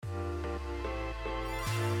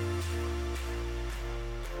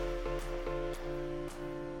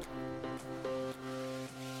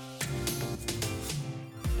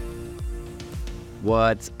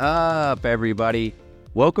What's up, everybody?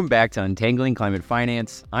 Welcome back to Untangling Climate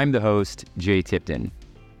Finance. I'm the host, Jay Tipton.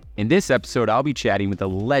 In this episode, I'll be chatting with a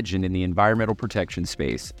legend in the environmental protection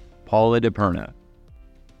space, Paula DiPerna.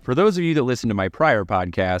 For those of you that listened to my prior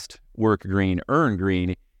podcast, Work Green, Earn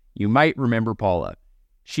Green, you might remember Paula.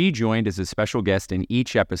 She joined as a special guest in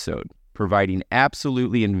each episode, providing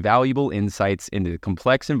absolutely invaluable insights into the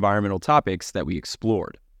complex environmental topics that we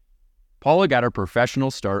explored. Paula got her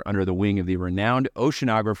professional start under the wing of the renowned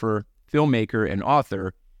oceanographer, filmmaker, and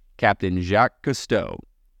author, Captain Jacques Cousteau.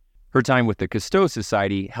 Her time with the Cousteau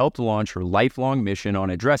Society helped launch her lifelong mission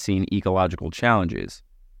on addressing ecological challenges.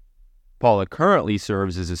 Paula currently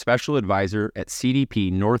serves as a special advisor at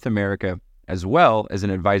CDP North America, as well as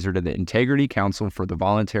an advisor to the Integrity Council for the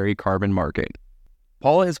Voluntary Carbon Market.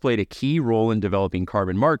 Paula has played a key role in developing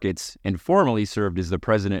carbon markets and formerly served as the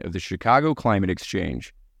president of the Chicago Climate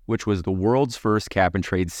Exchange, which was the world's first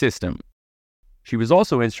cap-and-trade system. She was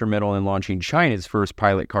also instrumental in launching China's first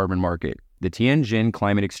pilot carbon market, the Tianjin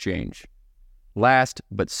Climate Exchange. Last,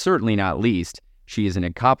 but certainly not least, she is an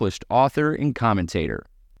accomplished author and commentator.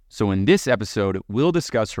 So in this episode, we'll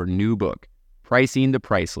discuss her new book, Pricing the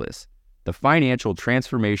Priceless, the financial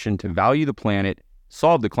transformation to value the planet,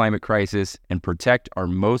 solve the climate crisis, and protect our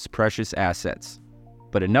most precious assets.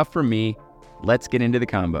 But enough from me, let's get into the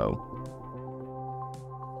combo.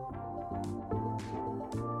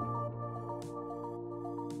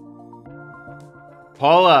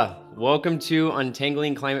 Paula, welcome to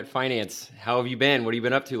Untangling Climate Finance. How have you been? What have you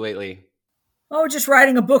been up to lately? Oh, just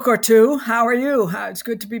writing a book or two. How are you? It's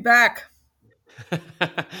good to be back.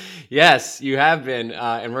 Yes, you have been,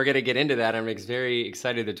 and we're going to get into that. I'm very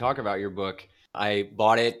excited to talk about your book. I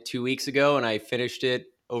bought it 2 weeks ago, and I finished it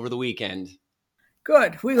over the weekend.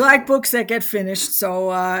 Good. We like books that get finished,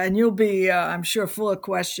 so and you'll be, I'm sure, full of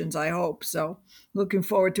questions. I hope so. Looking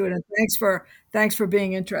forward to it, and thanks for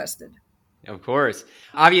being interested. Of course.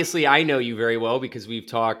 Obviously, I know you very well because we've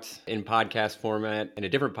talked in podcast format in a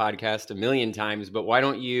different podcast a million times, but why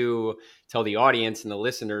don't you tell the audience and the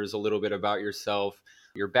listeners a little bit about yourself,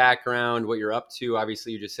 your background, what you're up to?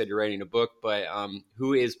 Obviously, you just said you're writing a book, but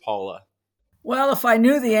who is Paula? Well, if I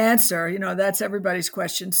knew the answer, that's everybody's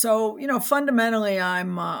question. So, fundamentally,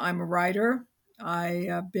 I'm a writer. I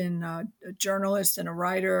have been a journalist and a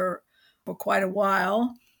writer for quite a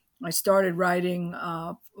while. I started writing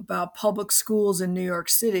about public schools in New York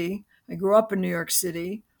City. I grew up in New York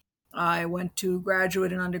City. I went to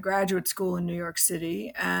graduate and undergraduate school in New York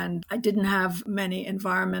City, and I didn't have many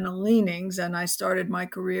environmental leanings. And I started my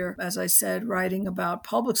career, as I said, writing about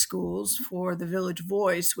public schools for the Village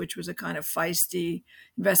Voice, which was a kind of feisty,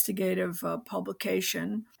 investigative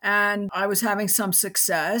publication. And I was having some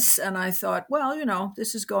success, and I thought, well,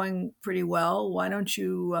 this is going pretty well. Why don't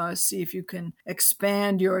you see if you can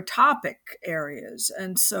expand your topic areas?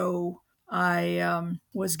 And so I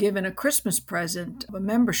was given a Christmas present, a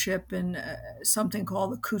membership in something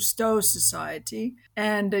called the Cousteau Society,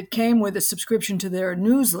 and it came with a subscription to their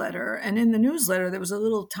newsletter. And in the newsletter, there was a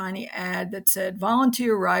little tiny ad that said,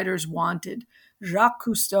 "Volunteer writers wanted. Jacques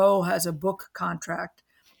Cousteau has a book contract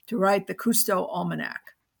to write the Cousteau Almanac."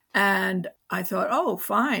 And I thought, oh,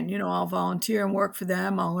 fine, I'll volunteer and work for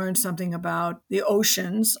them. I'll learn something about the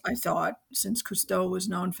oceans, I thought, since Cousteau was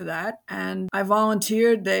known for that. And I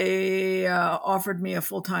volunteered. They offered me a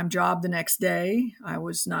full-time job the next day. I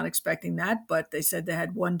was not expecting that, but they said they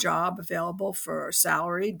had one job available for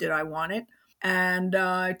salary. Did I want it? And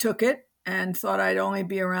I took it and thought I'd only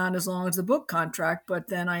be around as long as the book contract. But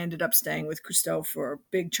then I ended up staying with Cousteau for a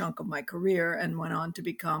big chunk of my career and went on to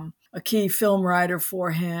become a key film writer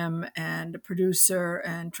for him and a producer,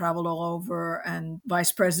 and traveled all over, and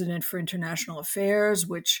vice president for international affairs,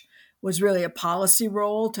 which was really a policy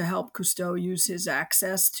role to help Cousteau use his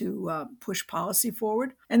access to push policy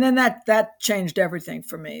forward. And then that changed everything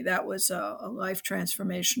for me. That was a life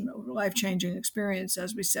transformation, life-changing experience,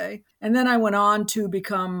 as we say. And then I went on to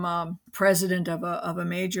become president of a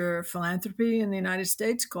major philanthropy in the United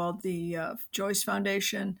States called the Joyce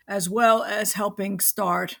Foundation, as well as helping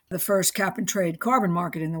start the first cap-and-trade carbon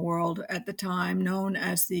market in the world at the time, known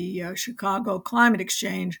as the Chicago Climate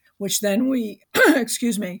Exchange, which then we,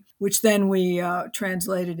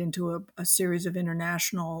 translated into a series of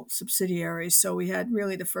international subsidiaries. So we had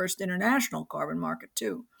really the first international carbon market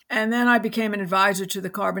too. And then I became an advisor to the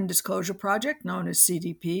Carbon Disclosure Project, known as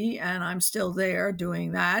CDP, and I'm still there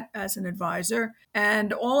doing that as an advisor.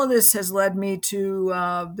 And all of this has led me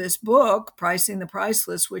to this book, Pricing the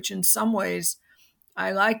Priceless, which in some ways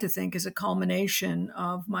I like to think is a culmination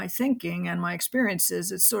of my thinking and my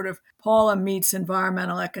experiences. It's sort of Paula meets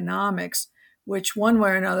environmental economics, which one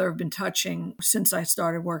way or another have been touching since I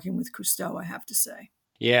started working with Cousteau, I have to say.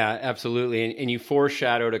 Yeah, absolutely. And you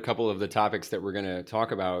foreshadowed a couple of the topics that we're going to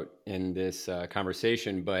talk about in this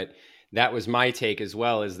conversation. But that was my take as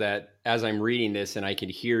well, is that as I'm reading this and I could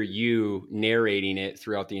hear you narrating it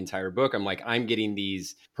throughout the entire book, I'm like, I'm getting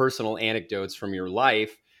these personal anecdotes from your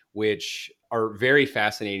life, which are very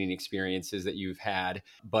fascinating experiences that you've had,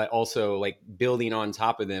 but also like building on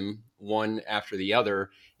top of them one after the other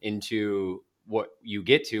into what you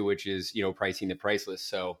get to, which is, pricing the priceless.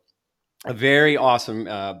 So a very awesome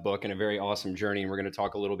book and a very awesome journey. And we're going to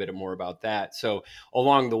talk a little bit more about that. So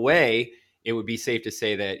along the way, it would be safe to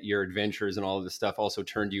say that your adventures and all of this stuff also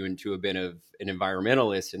turned you into a bit of an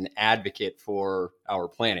environmentalist and advocate for our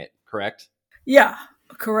planet, correct? Yeah,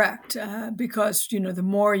 correct. Because, the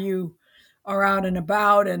more you are out and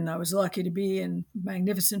about, and I was lucky to be in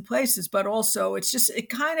magnificent places, but also it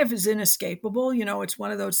kind of is inescapable. It's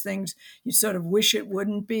one of those things you sort of wish it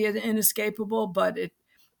wouldn't be inescapable, but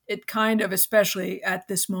it kind of, especially at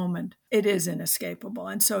this moment, it is inescapable.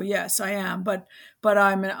 And so, yes, I am, but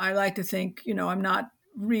I like to think, I'm not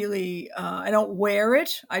really, I don't wear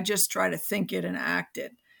it. I just try to think it and act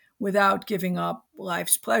it without giving up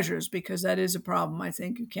life's pleasures, because that is a problem. I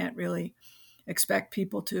think you can't really expect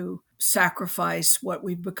people to sacrifice what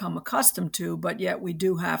we've become accustomed to, but yet we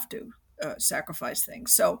do have to sacrifice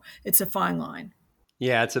things. So it's a fine line.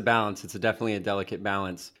 Yeah, it's a balance. It's definitely a delicate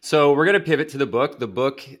balance. So we're going to pivot to the book. The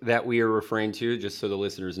book that we are referring to, just so the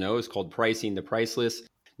listeners know, is called Pricing the Priceless,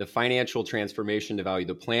 the Financial Transformation to Value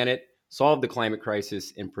the Planet, Solve the Climate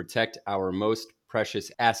Crisis, and Protect Our Most Precious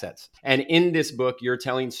Assets. And in this book, you're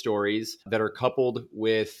telling stories that are coupled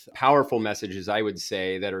with powerful messages, I would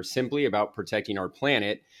say, that are simply about protecting our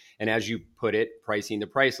planet. And as you put it, pricing the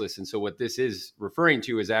priceless. And so what this is referring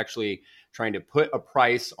to is actually trying to put a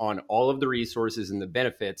price on all of the resources and the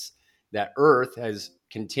benefits that Earth has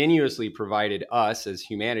continuously provided us as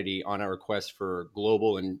humanity on our quest for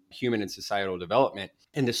global and human and societal development.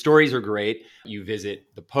 And the stories are great. You visit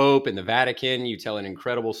the Pope and the Vatican. You tell an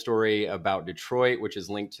incredible story about Detroit, which is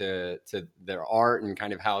linked to their art and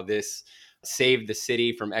kind of how this saved the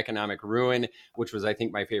city from economic ruin, which was, I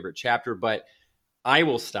think, my favorite chapter. But I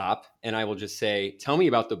will stop and I will just say, tell me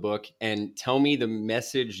about the book and tell me the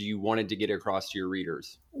message you wanted to get across to your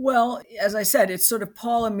readers. Well, as I said, it's sort of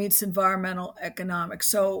Paula meets environmental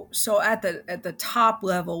economics. So at the top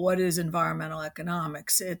level, what is environmental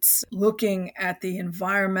economics? It's looking at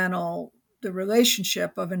the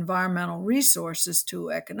relationship of environmental resources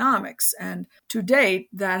to economics. And to date,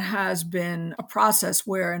 that has been a process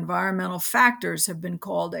where environmental factors have been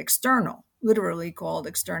called external, literally called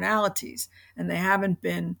externalities, and they haven't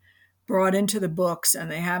been brought into the books,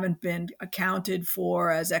 and they haven't been accounted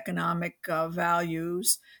for as economic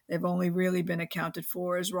values. They've only really been accounted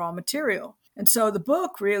for as raw material. And so the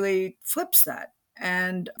book really flips that.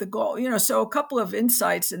 And the goal, so a couple of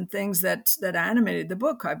insights and things that animated the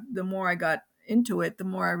book. The more I got into it, the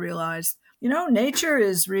more I realized, nature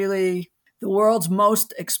is really the world's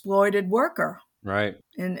most exploited worker. Right.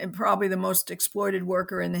 And probably the most exploited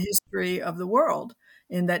worker in the history of the world,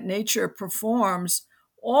 in that nature performs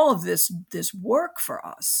all of this work for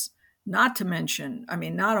us. Not to mention,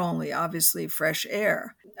 not only obviously fresh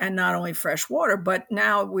air and not only fresh water, but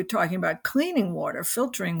now we're talking about cleaning water,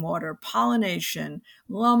 filtering water, pollination,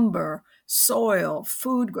 lumber, soil,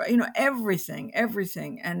 food, everything.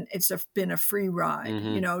 And it's been a free ride.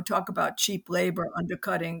 Mm-hmm. Talk about cheap labor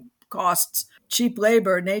undercutting costs. Cheap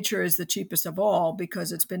labor, nature is the cheapest of all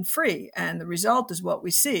because it's been free. And the result is what we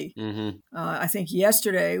see. Mm-hmm. I think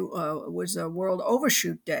yesterday was a World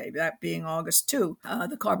Overshoot Day, that being August 2.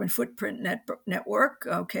 The Carbon Footprint Network,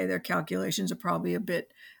 okay, their calculations are probably a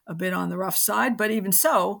bit on the rough side, but even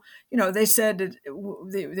so, they said that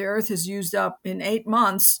the Earth has used up in 8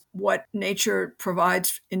 months what nature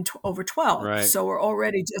provides in over 12. Right. So we're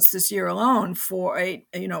already, just this year alone, for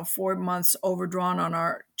 4 months overdrawn on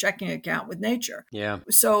our checking account with nature. Yeah.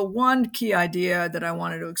 So one key idea that I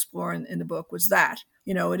wanted to explore in the book was that,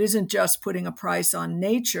 it isn't just putting a price on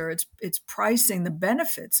nature, it's pricing the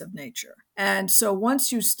benefits of nature. And so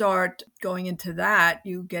once you start going into that,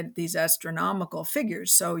 you get these astronomical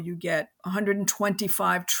figures. So you get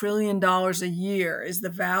 $125 trillion a year is the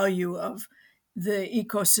value of the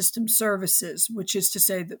ecosystem services, which is to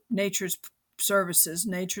say that nature's services,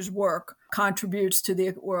 nature's work contributes to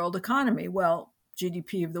the world economy. Well,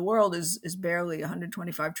 GDP of the world is barely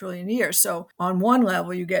 125 trillion a year. So on one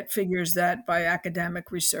level, you get figures that by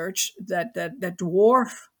academic research that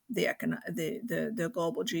dwarf the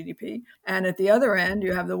global GDP. And at the other end,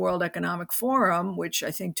 you have the World Economic Forum, which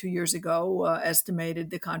I think 2 years ago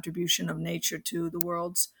estimated the contribution of nature to the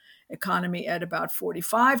world's economy at about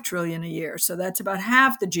 45 trillion a year. So that's about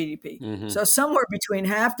half the GDP. So somewhere between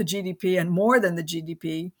half the GDP and more than the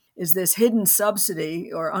GDP is this hidden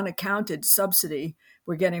subsidy or unaccounted subsidy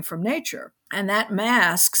we're getting from nature. And that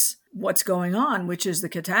masks what's going on, which is the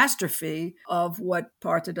catastrophe of what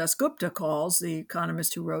Partha Dasgupta calls, the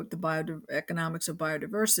economist who wrote the economics of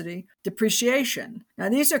biodiversity, depreciation. Now,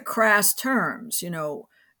 these are crass terms,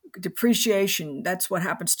 depreciation, that's what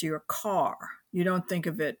happens to your car. You don't think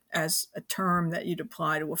of it as a term that you'd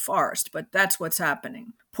apply to a forest, but that's what's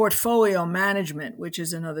happening. Portfolio management, which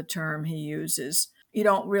is another term he uses. You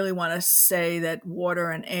don't really want to say that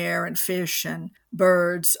water and air and fish and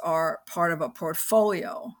birds are part of a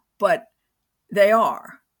portfolio, but they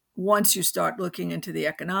are once you start looking into the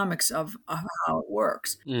economics of how it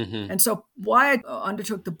works. And so why I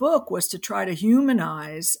undertook the book was to try to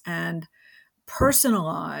humanize and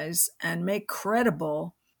personalize and make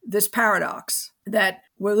credible this paradox that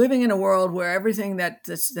we're living in a world where everything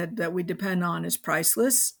that we depend on is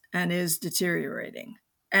priceless and is deteriorating.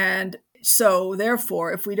 And so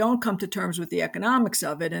therefore, if we don't come to terms with the economics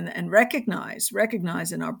of it and recognize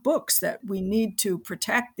in our books that we need to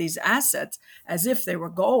protect these assets as if they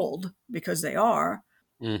were gold, because they are,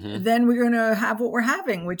 then we're going to have what we're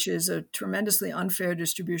having, which is a tremendously unfair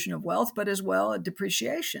distribution of wealth, but as well a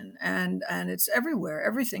depreciation. And it's everywhere.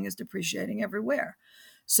 Everything is depreciating everywhere.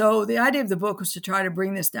 So the idea of the book was to try to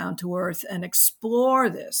bring this down to earth and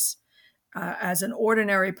explore this as an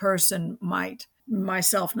ordinary person might.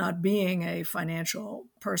 Myself not being a financial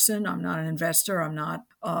person, I'm not an investor, I'm not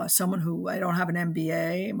someone I don't have an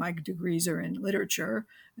MBA, my degrees are in literature.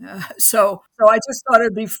 So I just thought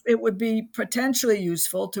it would be potentially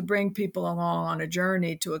useful to bring people along on a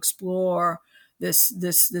journey to explore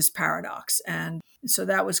this paradox. And so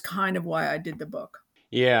that was kind of why I did the book.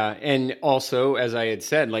 Yeah. And also, as I had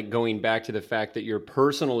said, like going back to the fact that your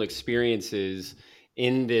personal experiences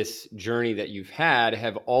in this journey that you've had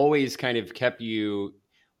have always kind of kept you,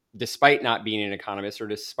 despite not being an economist or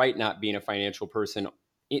despite not being a financial person,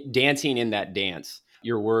 dancing in that dance.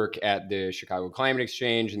 Your work at the Chicago Climate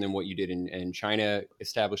Exchange and then what you did in China,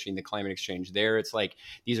 establishing the climate exchange there. It's like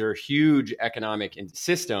these are huge economic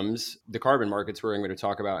systems. The carbon markets, where I'm going to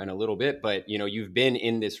talk about in a little bit, but you've been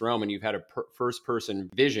in this realm and you've had a first person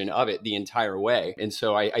vision of it the entire way. And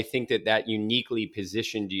so I think that uniquely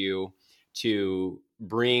positioned you to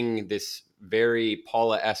bring this very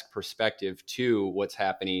Paula-esque perspective to what's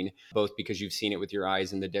happening, both because you've seen it with your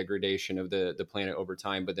eyes and the degradation of the planet over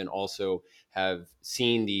time, but then also have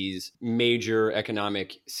seen these major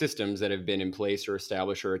economic systems that have been in place or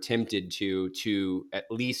established or attempted to at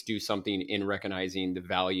least do something in recognizing the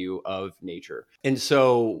value of nature. And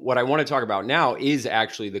so what I want to talk about now is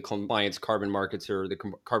actually the compliance carbon markets, or the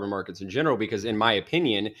carbon markets in general, because in my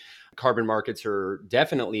opinion, carbon markets are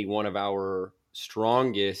definitely one of our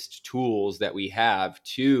strongest tools that we have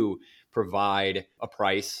to provide a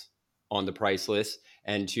price on the priceless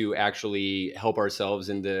and to actually help ourselves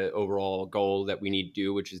in the overall goal that we need to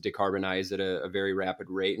do, which is decarbonize at a very rapid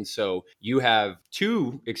rate. And so you have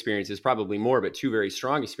two experiences, probably more, but two very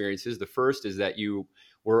strong experiences. The first is that you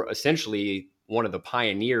were essentially one of the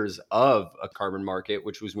pioneers of a carbon market,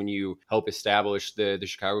 which was when you helped establish the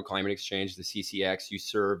Chicago Climate Exchange, the CCX. You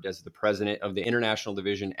served as the president of the international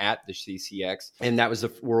division at the CCX, and that was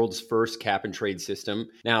the world's first cap and trade system.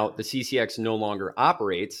 Now, the CCX no longer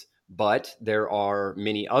operates, but there are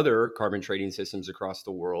many other carbon trading systems across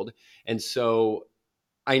the world. And so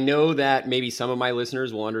I know that maybe some of my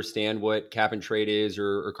listeners will understand what cap and trade is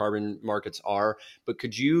or carbon markets are, but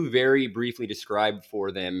could you very briefly describe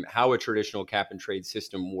for them how a traditional cap and trade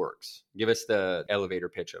system works? Give us the elevator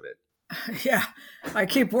pitch of it. Yeah, I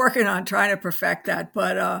keep working on trying to perfect that.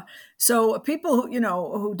 But so people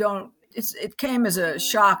who don't, it came as a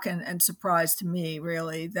shock and surprise to me,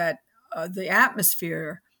 really, that the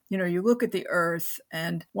atmosphere, you look at the Earth,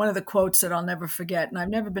 and one of the quotes that I'll never forget, and I've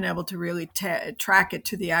never been able to really track it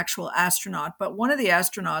to the actual astronaut, but one of the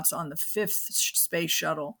astronauts on the fifth space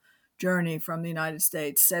shuttle journey from the United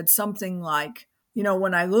States said something like,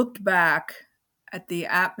 when I looked back at the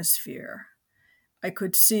atmosphere, I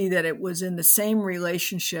could see that it was in the same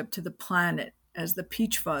relationship to the planet as the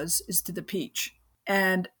peach fuzz is to the peach.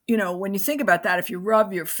 And, when you think about that, if you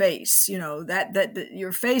rub your face, that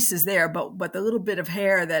your face is there, but the little bit of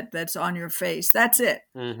hair that's on your face, that's it.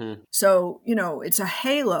 Mm-hmm. So, it's a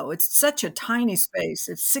halo. It's such a tiny space.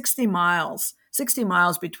 It's 60 miles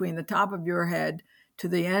between the top of your head to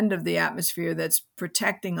the end of the atmosphere that's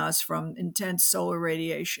protecting us from intense solar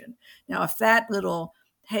radiation. Now, if that little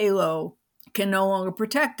halo can no longer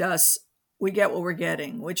protect us, we get what we're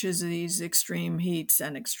getting, which is these extreme heats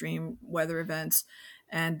and extreme weather events.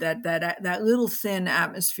 and that little thin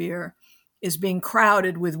atmosphere is being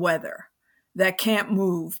crowded with weather that can't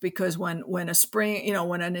move, because when a spring,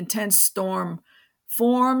 when an intense storm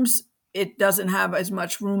forms, it doesn't have as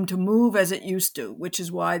much room to move as it used to, which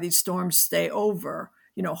is why these storms stay over,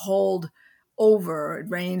 hold over. It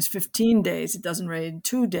rains 15 days. It doesn't rain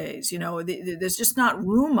 2 days. There's just not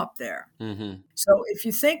room up there. Mm-hmm. So if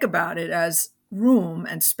you think about it as room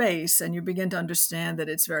and space, and you begin to understand that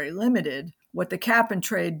it's very limited, what the cap and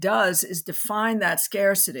trade does is define that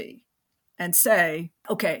scarcity and say,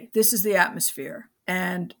 okay, this is the atmosphere,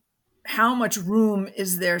 and how much room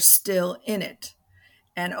is there still in it?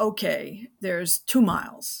 And okay, there's 2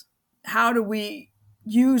 miles. How do we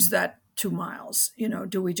use that 2 miles?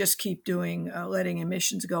 Do we just keep letting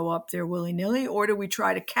emissions go up there willy-nilly, or do we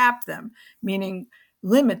try to cap them, meaning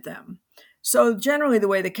limit them? So generally, the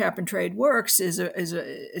way the cap and trade works is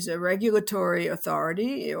a regulatory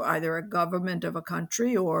authority, either a government of a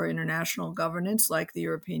country or international governance like the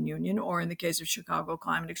European Union, or in the case of Chicago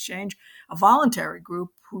Climate Exchange, a voluntary group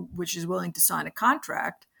which is willing to sign a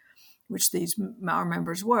contract, which our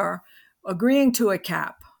members were, agreeing to a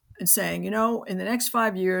cap and saying, in the next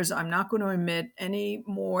 5 years, I'm not going to emit any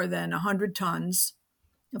more than 100 tons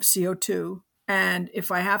of CO2. And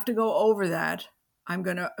if I have to go over that, I'm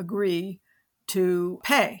going to agree to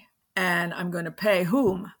pay. And I'm going to pay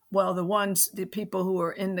whom? Well, the people who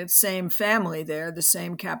are in the same family there, the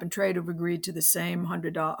same cap and trade, have agreed to the same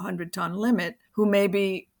 100-ton limit, who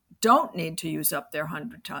maybe don't need to use up their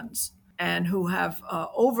 100 tons and who have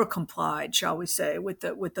overcomplied, shall we say, with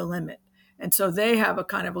the limit. And so they have a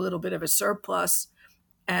kind of a little bit of a surplus.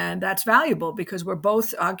 And that's valuable because we're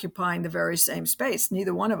both occupying the very same space.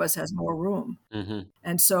 Neither one of us has more room. Mm-hmm.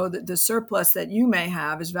 And so the surplus that you may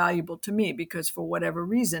have is valuable to me because for whatever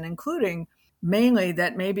reason, including mainly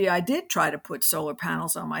that maybe I did try to put solar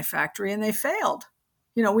panels on my factory and they failed.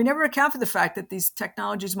 We never account for the fact that these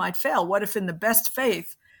technologies might fail. What if in the best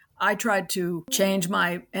faith, I tried to change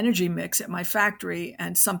my energy mix at my factory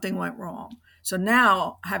and something went wrong? So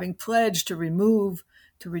now, having pledged to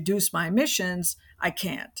reduce my emissions, I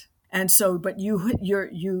can't. And so, but you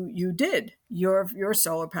did. Your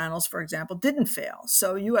solar panels, for example, didn't fail.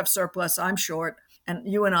 So you have surplus, I'm short, and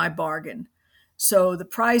you and I bargain. So the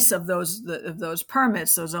price of those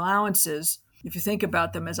permits, those allowances, if you think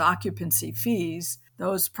about them as occupancy fees,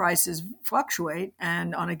 those prices fluctuate.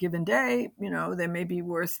 And on a given day, they may be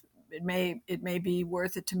worth it may be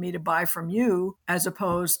worth it to me to buy from you as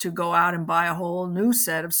opposed to go out and buy a whole new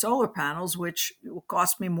set of solar panels, which will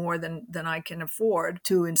cost me more than I can afford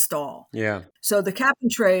to install. Yeah. So the cap and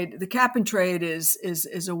trade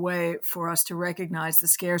is a way for us to recognize the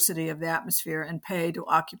scarcity of the atmosphere and pay to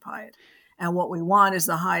occupy it. And what we want is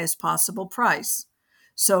the highest possible price.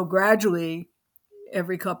 So gradually,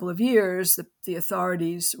 every couple of years, the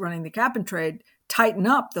authorities running the cap and trade tighten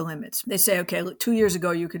up the limits. They say, okay, look, 2 years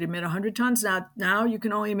ago you could emit 100 tons. Now you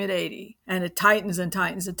can only emit 80. And it tightens and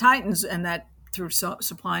tightens and tightens. And that through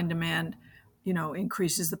supply and demand,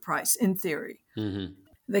 increases the price in theory. Mm-hmm.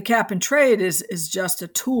 The cap and trade is just a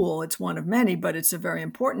tool. It's one of many, but it's a very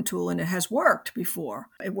important tool. And it has worked before.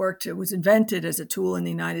 It was invented as a tool in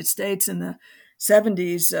the United States in the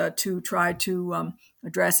 70s to try to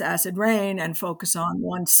address acid rain and focus on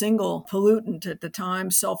one single pollutant at the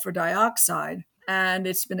time, sulfur dioxide. And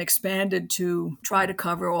it's been expanded to try to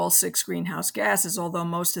cover all 6 greenhouse gases, although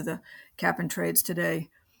most of the cap and trades today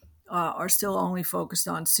are still only focused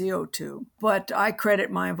on CO2. But I credit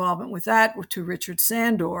my involvement with that to Richard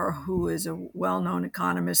Sandor, who is a well-known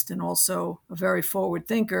economist and also a very forward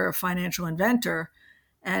thinker, a financial inventor.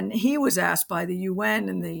 And he was asked by the UN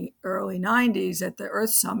in the early 90s at the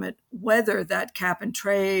Earth Summit whether that cap and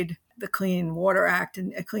trade, the Clean Water Act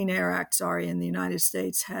and Clean Air Act, in the United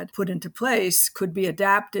States had put into place could be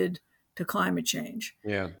adapted to climate change.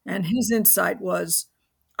 Yeah. And his insight was,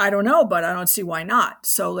 I don't know, but I don't see why not.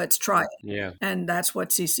 So let's try it. Yeah. And that's what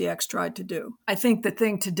CCX tried to do. I think the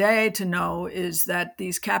thing today to know is that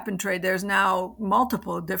these cap and trade, there's now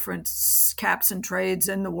multiple different caps and trades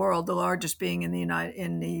in the world, the largest being in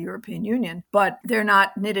the European Union, but they're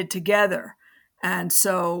not knitted together. And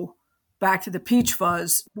so back to the peach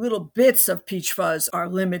fuzz, little bits of peach fuzz are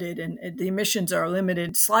limited and the emissions are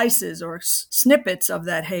limited slices or snippets of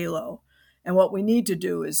that halo. And what we need to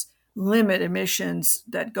do is limit emissions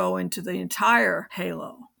that go into the entire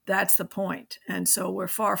halo. That's the point. And so we're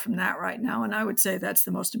far from that right now. And I would say that's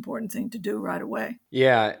the most important thing to do right away.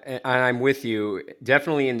 Yeah, and I'm with you.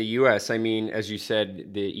 Definitely in the US. I mean, as you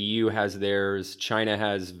said, the EU has theirs, China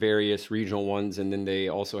has various regional ones, and then they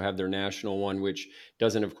also have their national one, which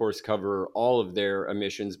doesn't, of course, cover all of their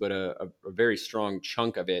emissions, but a very strong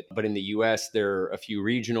chunk of it. But in the US, there are a few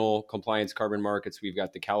regional compliance carbon markets. We've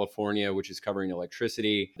got the California, which is covering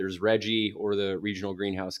electricity. There's RGGI, or the Regional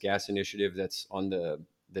Greenhouse Gas Initiative, that's on the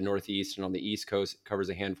Northeast and on the East Coast. It covers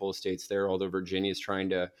a handful of states there, although Virginia is trying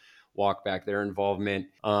to walk back their involvement.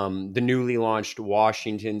 The newly launched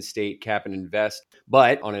Washington State Cap and Invest.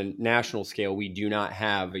 But on a national scale, we do not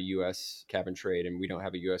have a U.S. cap and trade, and we don't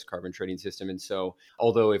have a U.S. carbon trading system. And so,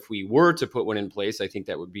 although if we were to put one in place, I think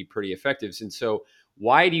that would be pretty effective. And so,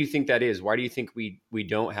 why do you think that is? Why do you think we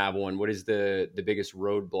don't have one? What is the biggest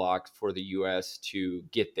roadblock for the U.S. to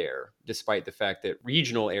get there, despite the fact that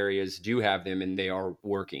regional areas do have them and they are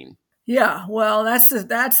working? Yeah, well, that's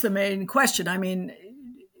the main question. I mean,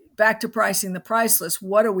 back to pricing the priceless,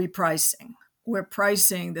 what are we pricing? We're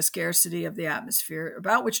pricing the scarcity of the atmosphere,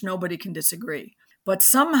 about which nobody can disagree. But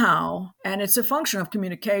somehow, and it's a function of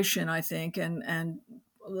communication, I think, and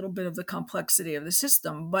a little bit of the complexity of the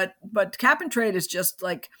system. But cap and trade is just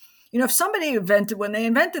like, if somebody when they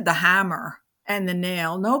invented the hammer and the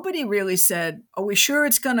nail, nobody really said, are we sure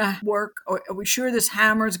it's going to work? Or are we sure this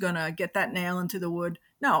hammer is going to get that nail into the wood?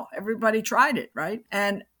 No, everybody tried it, right?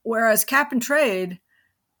 And whereas cap and trade,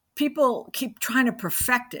 people keep trying to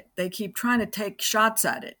perfect it. They keep trying to take shots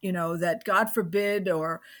at it, that God forbid,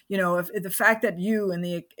 or, if the fact that you, in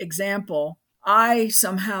the example, I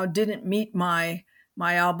somehow didn't meet my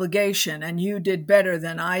obligation and you did better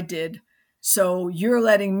than I did, so you're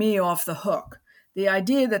letting me off the hook. The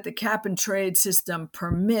idea that the cap and trade system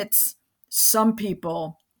permits some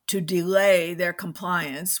people to delay their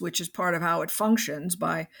compliance, which is part of how it functions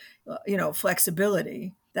by,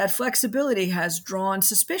 flexibility. That flexibility has drawn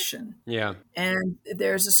suspicion. Yeah. And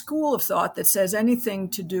there's a school of thought that says anything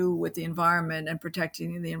to do with the environment and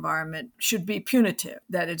protecting the environment should be punitive,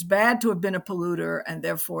 that it's bad to have been a polluter and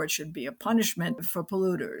therefore it should be a punishment for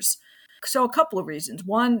polluters. So a couple of reasons.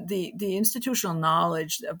 One, the institutional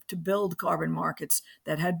knowledge to build carbon markets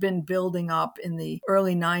that had been building up in the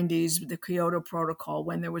early 90s with the Kyoto Protocol,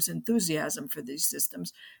 when there was enthusiasm for these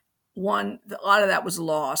systems. One, a lot of that was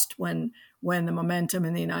lost when the momentum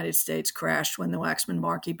in the United States crashed, when the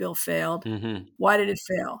Waxman-Markey bill failed. Mm-hmm. Why did it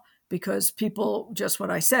fail? Because people, just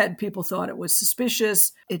what I said, people thought it was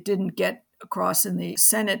suspicious. It didn't get across in the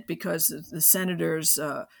Senate because the senators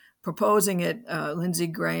proposing it, Lindsey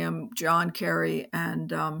Graham, John Kerry, and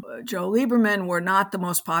Joe Lieberman, were not the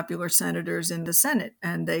most popular senators in the Senate,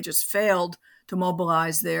 and they just failed to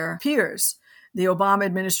mobilize their peers. The Obama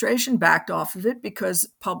administration backed off of it because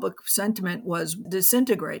public sentiment was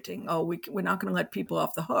disintegrating. Oh, we're not going to let people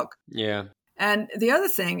off the hook. Yeah. And the other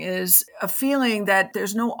thing is a feeling that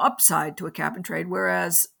there's no upside to a cap and trade,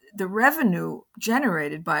 whereas the revenue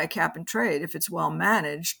generated by a cap and trade, if it's well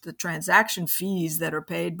managed, the transaction fees that are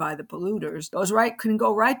paid by the polluters can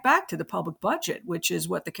go right back to the public budget, which is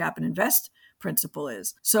what the cap and invest principle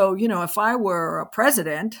is. So, if I were a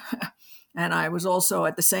president and I was also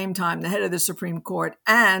at the same time the head of the Supreme Court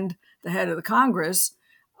and the head of the Congress,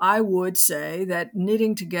 I would say that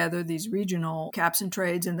knitting together these regional caps and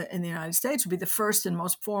trades in the United States would be the first and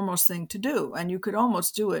most foremost thing to do. And you could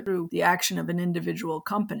almost do it through the action of an individual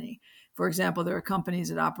company. For example, there are companies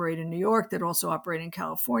that operate in New York that also operate in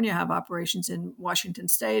California, have operations in Washington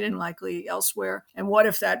State and likely elsewhere. And what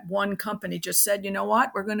if that one company just said, you know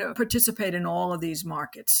what, we're going to participate in all of these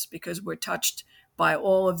markets because we're touched by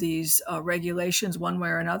all of these regulations one way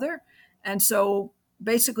or another. And so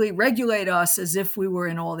basically regulate us as if we were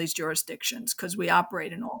in all these jurisdictions because we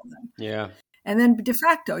operate in all of them. Yeah. And then de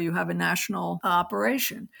facto, you have a national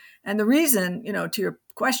operation. And the reason, to your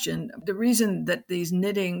question, the reason that this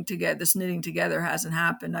knitting together hasn't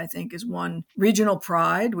happened, I think, is one, regional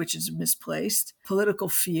pride, which is misplaced, political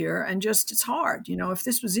fear, and just it's hard. If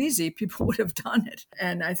this was easy, people would have done it.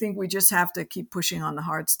 And I think we just have to keep pushing on the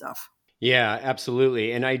hard stuff. Yeah,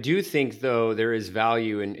 absolutely. And I do think, though, there is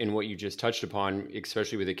value in what you just touched upon,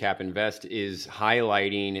 especially with the cap invest, is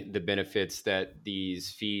highlighting the benefits that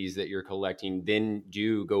these fees that you're collecting then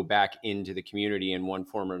do go back into the community in one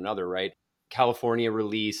form or another, right? California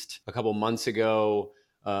released a couple months ago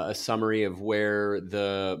a summary of where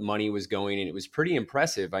the money was going, and it was pretty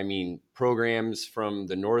impressive. I mean, programs from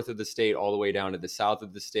the north of the state all the way down to the south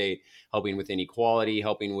of the state, helping with inequality,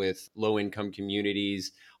 helping with low-income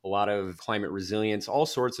communities, a lot of climate resilience, all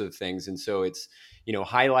sorts of things. And so it's,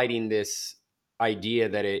 highlighting this idea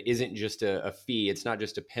that it isn't just a fee. It's not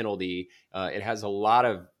just a penalty. It has a lot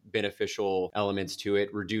of beneficial elements to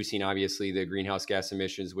it, reducing obviously the greenhouse gas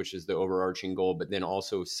emissions, which is the overarching goal, but then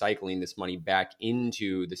also cycling this money back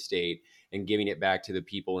into the state and giving it back to the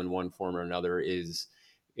people in one form or another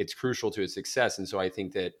it's crucial to its success. And so I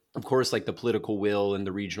think that, of course, like the political will and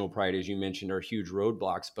the regional pride, as you mentioned, are huge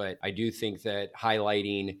roadblocks. But I do think that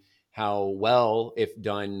highlighting how well, if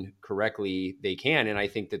done correctly, they can. And I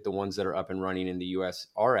think that the ones that are up and running in the US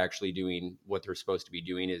are actually doing what they're supposed to be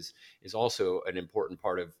doing is also an important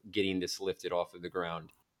part of getting this lifted off of the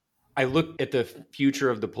ground. I look at the future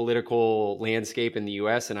of the political landscape in the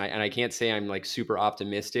US and I can't say I'm like super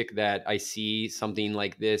optimistic that I see something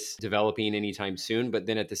like this developing anytime soon. But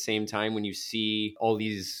then at the same time, when you see all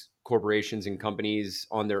these corporations and companies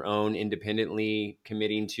on their own independently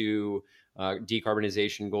committing to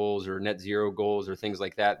decarbonization goals or net zero goals or things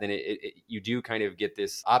like that, then you do kind of get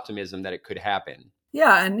this optimism that it could happen.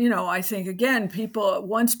 Yeah, and I think again,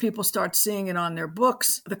 once people start seeing it on their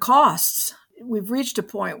books, the costs, we've reached a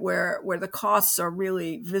point where the costs are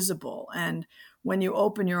really visible. And when you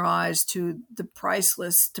open your eyes to the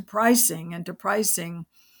priceless, to pricing and to pricing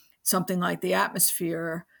something like the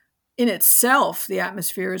atmosphere, in itself, the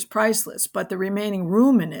atmosphere is priceless, but the remaining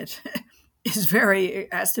room in it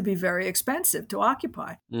has to be very expensive to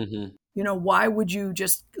occupy. Mm-hmm. Why would you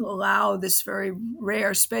just allow this very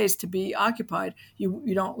rare space to be occupied?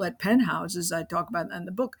 You don't let penthouses, I talk about in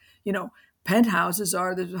the book, penthouses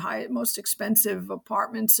are the most expensive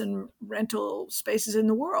apartments and rental spaces in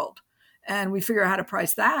the world. And we figure out how to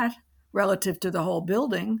price that relative to the whole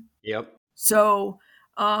building. Yep. So,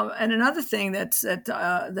 and another thing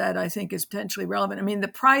that I think is potentially relevant, I mean, the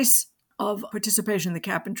price of participation in the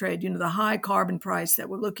cap and trade, the high carbon price that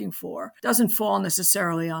we're looking for doesn't fall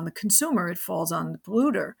necessarily on the consumer. It falls on the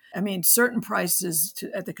polluter. I mean, certain prices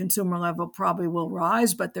at the consumer level probably will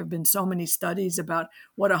rise, but there have been so many studies about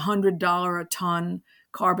what $100 a ton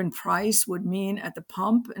carbon price would mean at the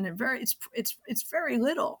pump. And it's very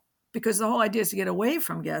little, because the whole idea is to get away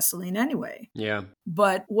from gasoline anyway. Yeah.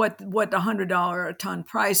 But what the $100 a ton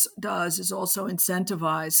price does is also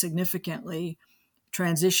incentivize significantly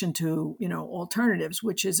transition to alternatives,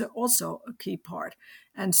 which is also a key part.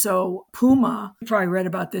 And so Puma, you probably read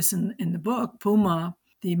about this in the book. Puma,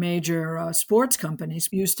 the major sports companies,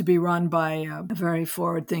 used to be run by a very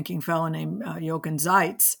forward-thinking fellow named Jochen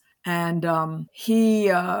Zeitz. And he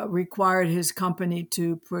required his company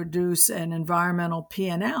to produce an environmental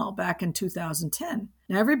P&L back in 2010.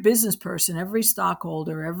 Now, every business person, every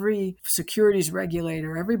stockholder, every securities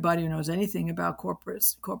regulator, everybody who knows anything about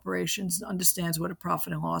corporations understands what a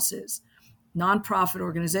profit and loss is. Nonprofit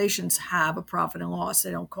organizations have a profit and loss.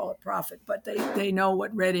 They don't call it profit, but they know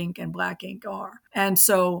what red ink and black ink are. And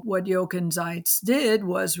so what Jochen Zeitz did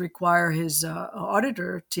was require his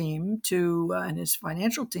auditor team and his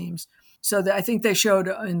financial teams. So I think they showed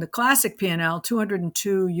in the classic P&L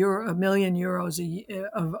 202 million euros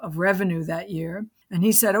of revenue that year. And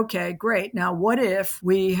he said, okay, great. Now, what if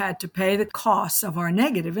we had to pay the costs of our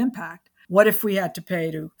negative impact? What if we had to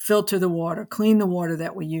pay to filter the water, clean the water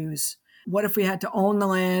that we use? What if we had to own the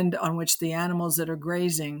land on which the animals that are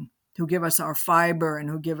grazing, who give us our fiber and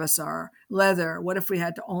who give us our leather, what if we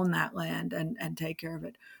had to own that land and take care of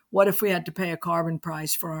it? What if we had to pay a carbon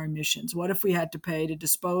price for our emissions? What if we had to pay to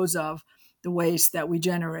dispose of the waste that we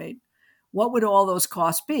generate? What would all those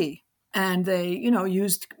costs be? And they,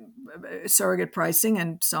 used surrogate pricing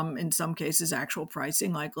and in some cases, actual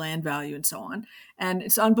pricing like land value and so on. And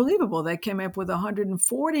it's unbelievable. They came up with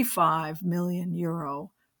 145 million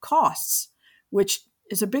euro costs, which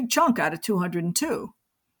is a big chunk out of 202.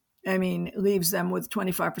 I mean, it leaves them with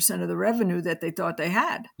 25% of the revenue that they thought they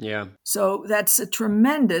had. Yeah. So that's a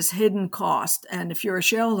tremendous hidden cost. And if you're a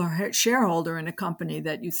shareholder in a company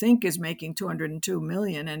that you think is making 202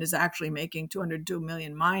 million and is actually making 202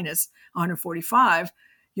 million minus 145,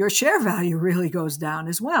 your share value really goes down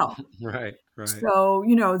as well. Right. So,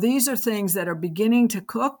 these are things that are beginning to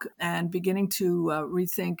cook and beginning to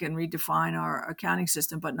rethink and redefine our accounting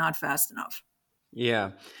system, but not fast enough.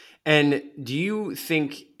 Yeah. And do you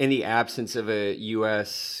think, in the absence of a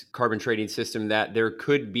U.S. carbon trading system, that there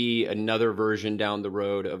could be another version down the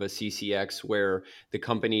road of a CCX where the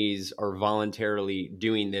companies are voluntarily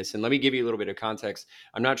doing this? And let me give you a little bit of context.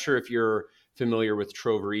 I'm not sure if you're familiar with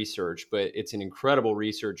Trove Research, but it's an incredible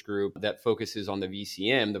research group that focuses on the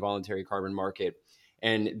VCM, the voluntary carbon market.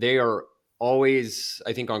 And they are always,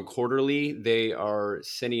 I think on quarterly, they are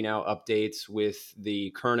sending out updates with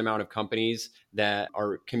the current amount of companies that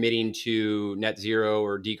are committing to net zero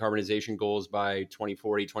or decarbonization goals by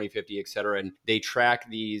 2040, 2050, et cetera. And they track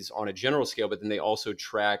these on a general scale, but then they also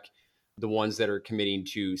track the ones that are committing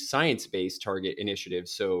to science-based target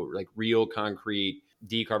initiatives. So like real concrete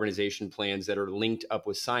decarbonization plans that are linked up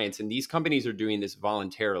with science. And these companies are doing this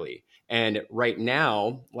voluntarily. And right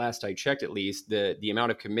now, last I checked at least, the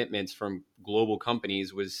amount of commitments from global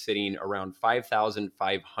companies was sitting around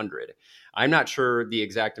 5,500. I'm not sure the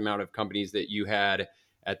exact amount of companies that you had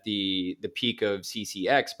at the peak of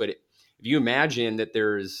CCX, but if you imagine that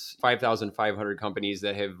there's 5,500 companies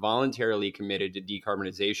that have voluntarily committed to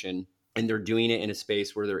decarbonization, and they're doing it in a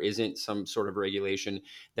space where there isn't some sort of regulation,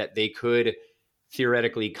 that they could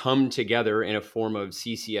theoretically come together in a form of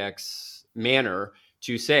CCX manner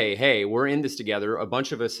to say, hey, we're in this together. A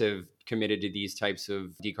bunch of us have committed to these types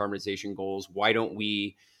of decarbonization goals. Why don't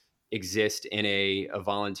we exist in a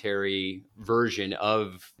voluntary version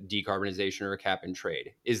of decarbonization or a cap and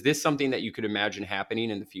trade? Is this something that you could imagine happening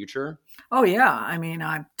in the future? Oh yeah, I mean,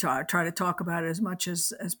 I try to talk about it as much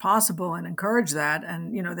as possible and encourage that.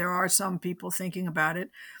 And there are some people thinking about it.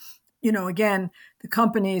 Again, the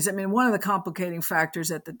companies. I mean, one of the complicating factors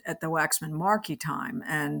at the Waxman-Markey time,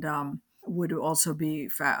 and would also be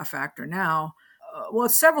a factor now. Well,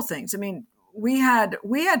 it's several things. I mean, we had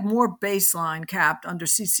more baseline capped under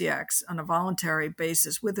CCX on a voluntary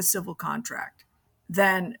basis with a civil contract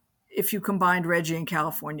than if you combined RGGI and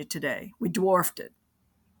California today. We dwarfed it.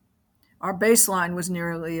 Our baseline was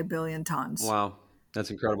nearly 1 billion tons. Wow,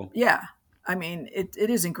 that's incredible. Yeah. I mean, it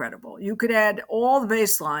is incredible. You could add all the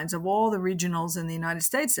baselines of all the regionals in the United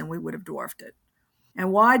States and we would have dwarfed it.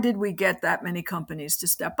 And why did we get that many companies to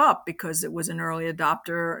step up? Because it was an early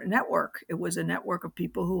adopter network. It was a network of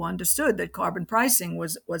people who understood that carbon pricing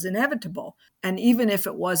was inevitable. And even if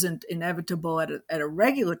it wasn't inevitable at a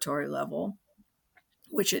regulatory level,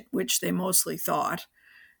 which they mostly thought,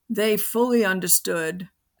 they fully understood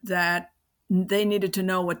that they needed to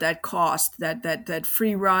know what that cost, that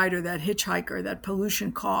free rider, that hitchhiker, that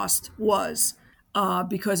pollution cost was,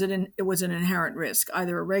 because it was an inherent risk,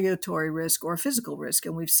 either a regulatory risk or a physical risk,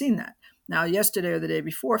 and we've seen that. Now, yesterday or the day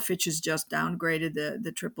before, Fitch has just downgraded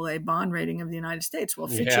the AAA bond rating of the United States. Well,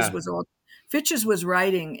 Fitch's was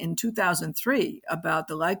writing in 2003 about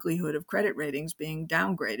the likelihood of credit ratings being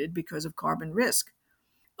downgraded because of carbon risk.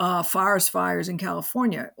 Forest fires in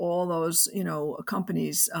California, all those,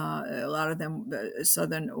 companies, a lot of them,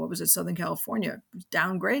 Southern California,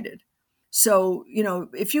 downgraded. So,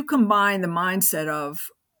 if you combine the mindset of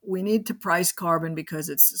we need to price carbon because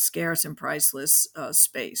it's a scarce and priceless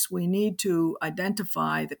space, we need to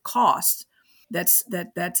identify the cost that's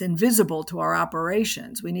invisible to our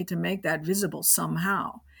operations. We need to make that visible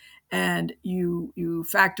somehow. And you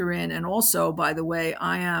factor in, and also, by the way,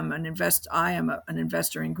 I am an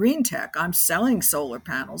investor in green tech. I'm selling solar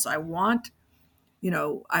panels. I want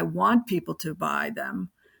people to buy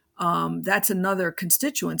them. That's another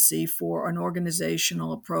constituency for an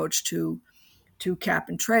organizational approach to cap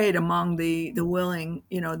and trade among the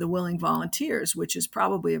willing volunteers, which is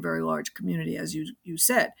probably a very large community, as you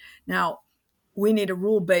said. Now, we need a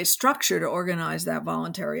rule-based structure to organize that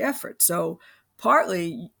voluntary effort. So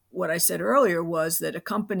partly what I said earlier was that a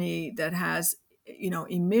company that has,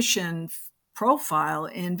 emission profile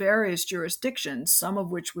in various jurisdictions, some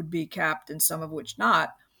of which would be capped and some of which not,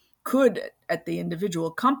 could, at the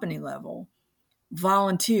individual company level,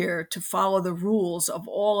 volunteer to follow the rules of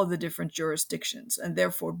all of the different jurisdictions and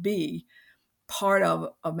therefore be part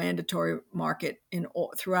of a mandatory market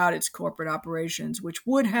throughout its corporate operations, which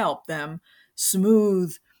would help them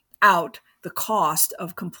smooth out the cost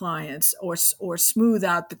of compliance or smooth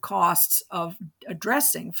out the costs of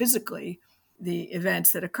addressing physically the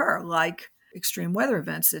events that occur, like extreme weather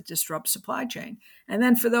events that disrupt supply chain. And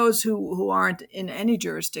then for those who aren't in any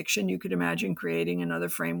jurisdiction, you could imagine creating another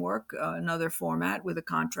framework, another format with a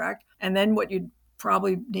contract. And then what you'd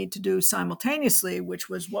probably need to do simultaneously, which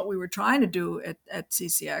was what we were trying to do at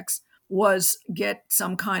CCX, was get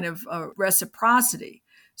some kind of reciprocity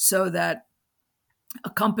so that a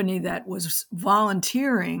company that was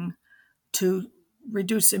volunteering to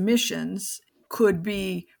reduce emissions could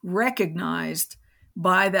be recognized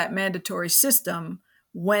by that mandatory system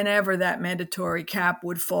whenever that mandatory cap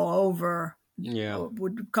would fall over,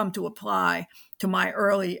 would come to apply to my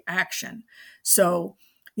early action. So,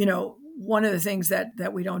 one of the things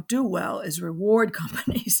that we don't do well is reward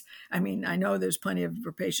companies. I mean, I know there's plenty of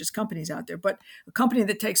rapacious companies out there, but a company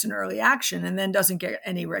that takes an early action and then doesn't get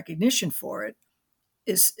any recognition for it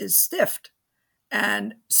is stiffed.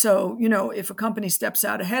 And so, if a company steps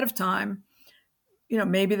out ahead of time,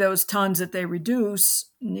 maybe those tons that they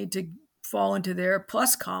reduce need to fall into their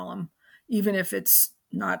plus column, even if it's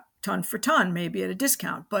not ton for ton, maybe at a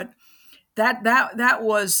discount. But that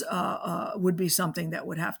was would be something that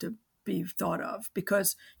would have to be thought of,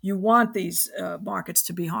 because you want these markets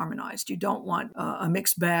to be harmonized. You don't want a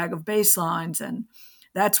mixed bag of baselines and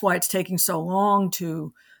That's why it's taking so long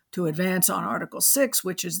to advance on Article 6,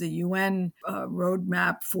 which is the UN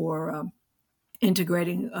roadmap for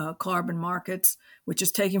integrating carbon markets, which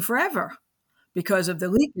is taking forever because of the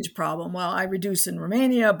leakage problem. Well, I reduce in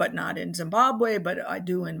Romania, but not in Zimbabwe, but I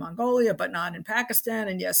do in Mongolia, but not in Pakistan,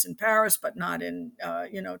 and yes, in Paris, but not in,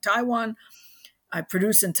 Taiwan. I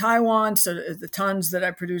produce in Taiwan, so the tons that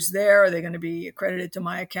I produce there, are they going to be accredited to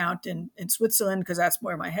my account in Switzerland because that's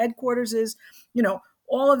where my headquarters is?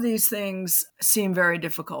 All of these things seem very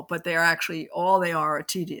difficult, but they are actually, all they are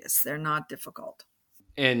tedious. They're not difficult.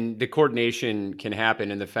 And the coordination can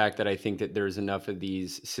happen. And the fact that I think that there's enough of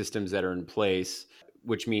these systems that are in place,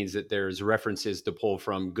 which means that there's references to pull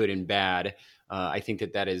from good and bad. I think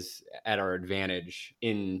that is at our advantage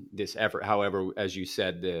in this effort. However, as you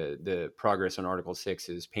said, the progress on Article 6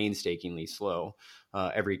 is painstakingly slow.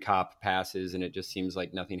 Every COP passes and it just seems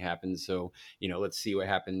like nothing happens. So, let's see what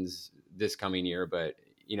happens this coming year, but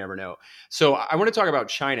you never know. So I want to talk about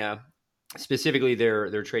China, specifically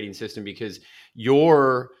their trading system, because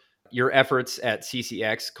your efforts at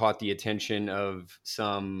CCX caught the attention of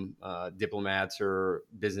some diplomats or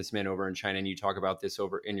businessmen over in China, and you talk about this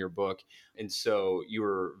over in your book. And so you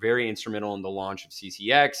were very instrumental in the launch of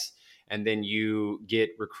CCX, and then you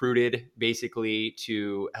get recruited basically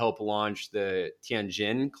to help launch the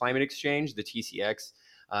Tianjin Climate Exchange, the TCX.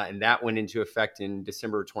 And that went into effect in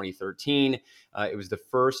December 2013. It was the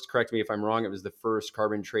first, correct me if I'm wrong, it was the first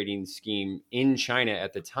carbon trading scheme in China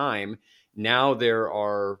at the time. Now there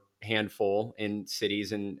are a handful in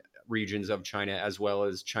cities and regions of China, as well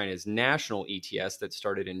as China's national ETS that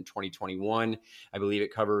started in 2021. I believe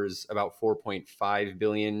it covers about 4.5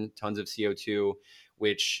 billion tons of CO2,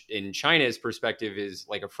 which in China's perspective is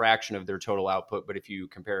like a fraction of their total output. But if you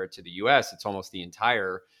compare it to the US, it's almost the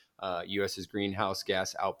entire US's greenhouse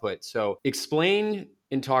gas output. So explain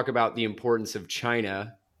and talk about the importance of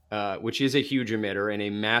China, which is a huge emitter and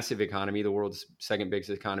a massive economy, the world's second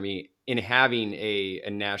biggest economy, in having a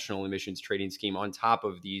national emissions trading scheme on top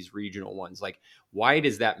of these regional ones. Like, why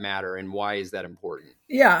does that matter and why is that important?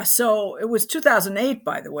 Yeah, so it was 2008,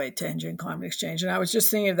 by the way, Tianjin Climate Exchange. And I was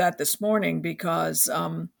just thinking of that this morning because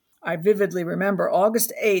I vividly remember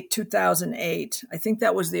August 2008. I think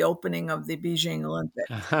that was the opening of the Beijing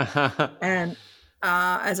Olympics. And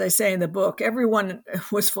as I say in the book, everyone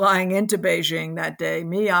was flying into Beijing that day.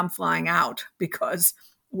 Me, I'm flying out because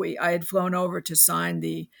I had flown over to sign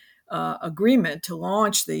the agreement to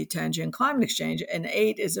launch the Tianjin Climate Exchange, and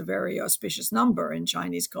 8 is a very auspicious number in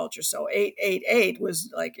Chinese culture. So 888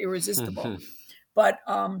 was like irresistible. But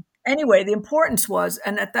anyway, the importance was,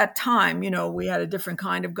 and at that time, we had a different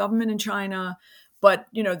kind of government in China. But,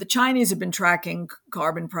 the Chinese have been tracking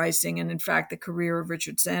carbon pricing and, in fact, the career of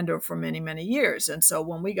Richard Sandor for many, many years. And so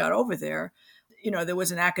when we got over there, there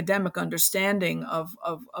was an academic understanding of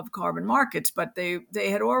carbon markets, but they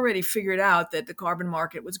had already figured out that the carbon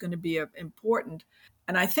market was going to be important.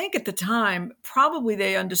 And I think at the time, probably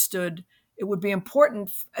they understood it would be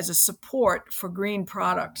important as a support for green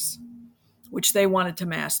products, which they wanted to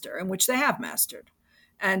master and which they have mastered.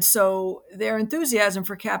 And so their enthusiasm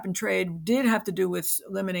for cap and trade did have to do with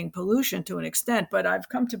limiting pollution to an extent, but I've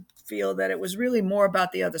come to feel that it was really more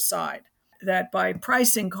about the other side, that by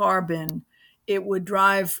pricing carbon, it would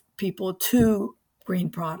drive people to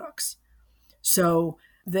green products. So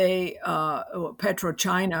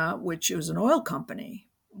PetroChina, which was an oil company,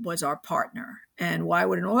 was our partner. And why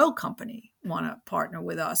would an oil company want to partner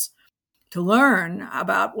with us? To learn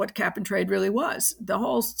about what cap and trade really was. The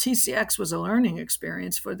whole TCX was a learning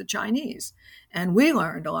experience for the Chinese, and we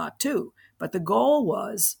learned a lot too. But the goal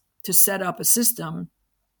was to set up a system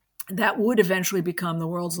that would eventually become the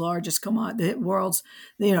world's largest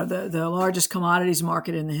the largest commodities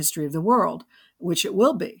market in the history of the world, which it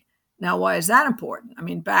will be. Now, why is that important? I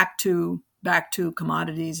mean, back to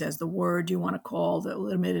commodities as the word you want to call the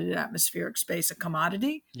limited atmospheric space a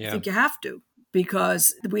commodity. Yeah. I think you have to,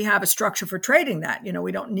 because we have a structure for trading that.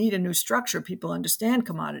 We don't need a new structure. People understand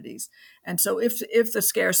commodities. And so if the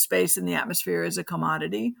scarce space in the atmosphere is a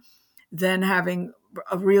commodity, then having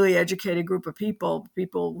a really educated group of people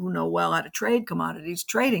who know well how to trade commodities,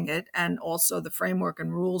 trading it, and also the framework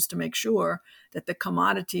and rules to make sure that the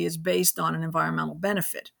commodity is based on an environmental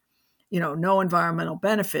benefit. No environmental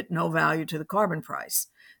benefit, no value to the carbon price.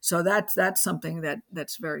 So that's something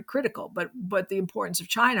that's very critical. But the importance of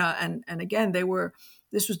China, and again,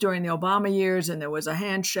 this was during the Obama years, and there was a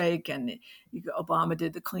handshake, and Obama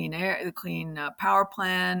did the clean power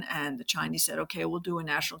plan, and the Chinese said, okay, we'll do a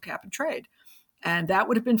national cap and trade. And that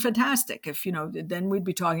would have been fantastic if, then we'd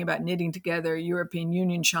be talking about knitting together European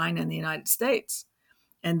Union, China, and the United States.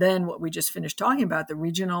 And then what we just finished talking about, the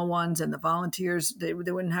regional ones and the volunteers, they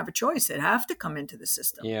wouldn't have a choice. They'd have to come into the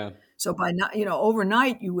system. Yeah. So by not,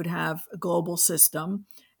 overnight you would have a global system,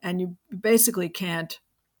 and you basically can't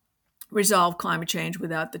resolve climate change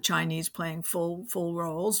without the Chinese playing full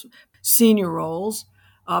roles, senior roles.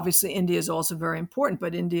 Obviously, India is also very important,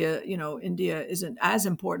 but India isn't as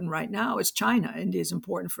important right now as China. India is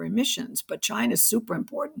important for emissions, but China is super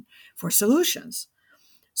important for solutions.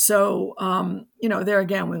 So, there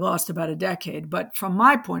again, we lost about a decade. But from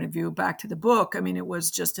my point of view, back to the book, I mean, it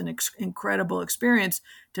was just an incredible experience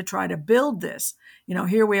to try to build this.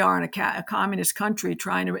 Here we are in a communist country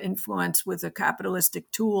trying to influence with a capitalistic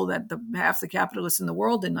tool that half the capitalists in the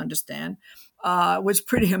world didn't understand. Was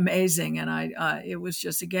pretty amazing. And it was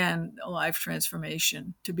just, again, a life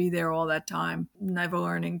transformation to be there all that time, never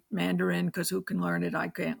learning Mandarin, because who can learn it? I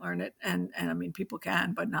can't learn it. And I mean, people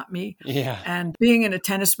can, but not me. Yeah. And being in a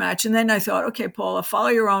tennis match. And then I thought, okay, Paula, follow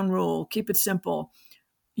your own rule. Keep it simple.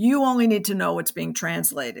 You only need to know what's being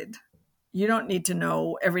translated. You don't need to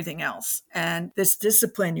know everything else. And this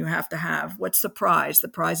discipline you have to have. What's the prize? The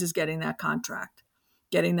prize is getting that contract,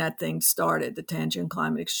 getting that thing started, the Tangent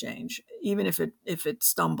Climate Exchange. Even if it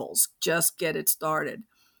stumbles, just get it started.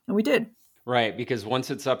 And we did. Right, because once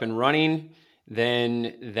it's up and running,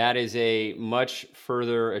 then that is a much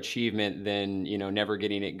further achievement than never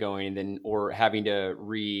getting it going, or having to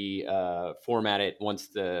format it once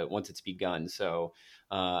it's begun. So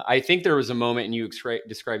I think there was a moment, and you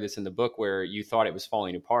described this in the book, where you thought it was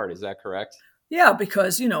falling apart. Is that correct? Yeah,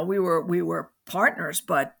 because we were partners,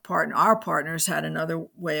 but our partners had another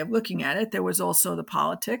way of looking at it. There was also the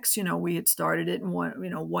politics. We had started it in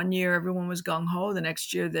one year everyone was gung ho. The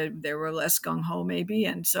next year they were less gung ho maybe,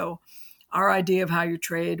 and so our idea of how you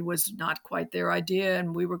trade was not quite their idea,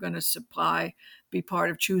 and we were going to be part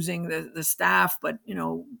of choosing the staff, but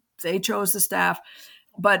they chose the staff.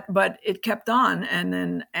 But it kept on, and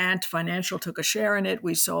then Ant Financial took a share in it.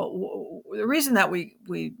 We saw the reason that we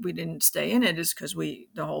didn't stay in it is because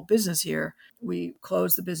the whole business here, we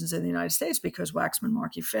closed the business in the United States because Waxman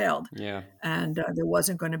Markey failed. Yeah. And there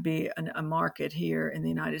wasn't going to be a market here in the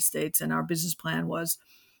United States. And our business plan was,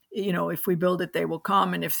 if we build it, they will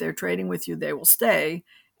come, and if they're trading with you, they will stay.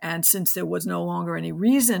 And since there was no longer any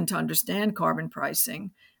reason to understand carbon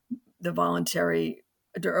pricing, the voluntary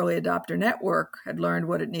early adopter network had learned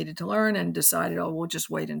what it needed to learn and decided, we'll just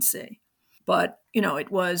wait and see. But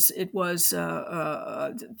it was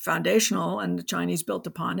foundational, and the Chinese built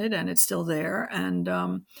upon it, and it's still there. And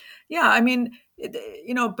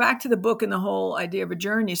back to the book and the whole idea of a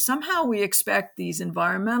journey. Somehow we expect these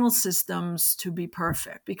environmental systems to be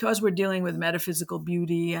perfect because we're dealing with metaphysical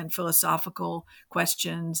beauty and philosophical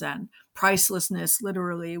questions and pricelessness.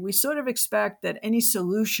 Literally, we sort of expect that any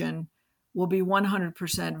solution will be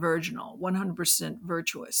 100% virginal, 100%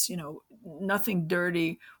 virtuous. Nothing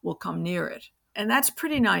dirty will come near it. And that's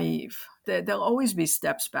pretty naive. There'll always be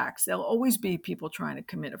steps back. There'll always be people trying to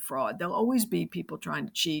commit a fraud. There'll always be people trying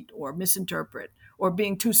to cheat or misinterpret or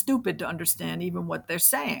being too stupid to understand even what they're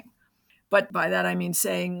saying. But by that, I mean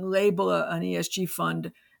saying label an ESG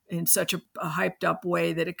fund in such a hyped up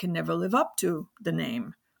way that it can never live up to the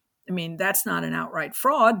name. I mean, that's not an outright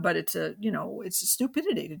fraud, but it's a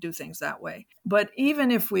stupidity to do things that way. But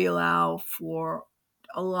even if we allow for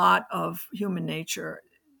a lot of human nature,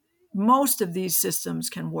 most of these systems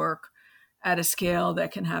can work at a scale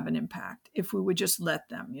that can have an impact if we would just let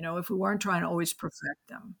them, if we weren't trying to always perfect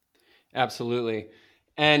them. Absolutely.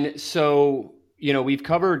 And so, we've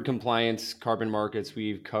covered compliance carbon markets.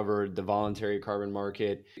 We've covered the voluntary carbon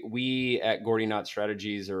market. We at Gordy Knott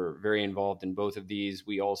Strategies are very involved in both of these.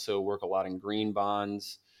 We also work a lot in green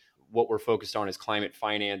bonds. What we're focused on is climate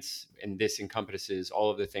finance, and this encompasses all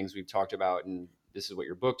of the things we've talked about, and this is what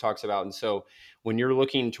your book talks about. And so when you're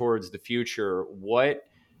looking towards the future, what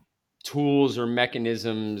tools or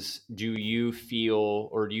mechanisms do you feel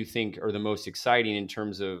or do you think are the most exciting in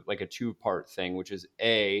terms of like a two-part thing, which is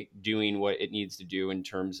A, doing what it needs to do in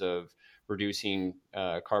terms of reducing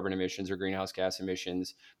carbon emissions or greenhouse gas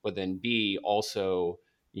emissions, but then B, also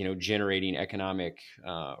generating economic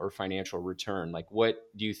or financial return? Like, what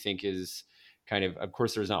do you think is of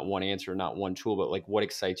course there's not one answer, not one tool, but like what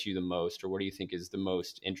excites you the most, or what do you think is the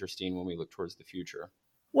most interesting when we look towards the future?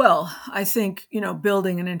 Well, I think,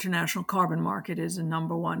 building an international carbon market is a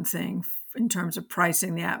number one thing in terms of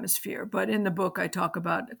pricing the atmosphere. But in the book, I talk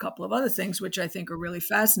about a couple of other things which I think are really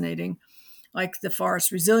fascinating, like the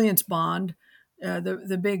forest resilience bond.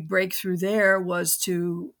 The big breakthrough there was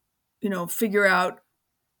to, figure out,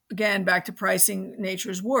 again, back to pricing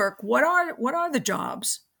nature's work. What are the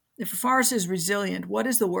jobs? If a forest is resilient, what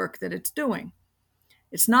is the work that it's doing?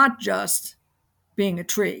 It's not just being a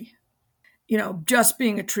tree. Just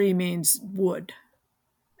being a tree means wood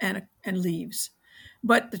and leaves.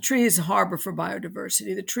 But the tree is a harbor for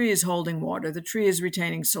biodiversity. The tree is holding water. The tree is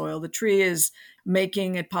retaining soil. The tree is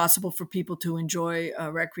making it possible for people to enjoy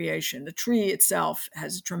recreation. The tree itself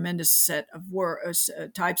has a tremendous set of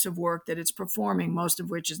types of work that it's performing, most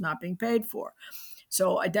of which is not being paid for.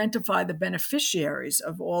 So identify the beneficiaries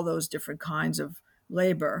of all those different kinds of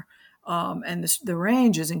labor. And the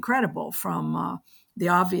range is incredible from the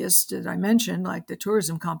obvious that I mentioned, like the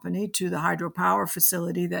tourism company, to the hydropower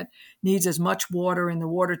facility that needs as much water in the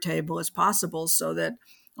water table as possible so that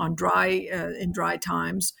in dry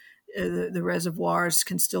times, the reservoirs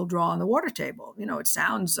can still draw on the water table. It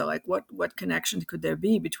sounds like what connection could there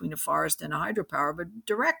be between a forest and a hydropower, but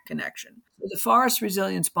direct connection. So the Forest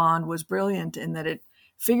Resilience Bond was brilliant in that it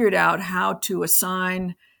figured out how to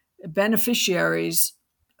assign beneficiaries,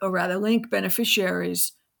 or rather link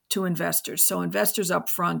beneficiaries to investors. So investors up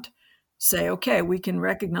front say, okay, we can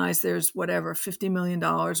recognize there's whatever, $50 million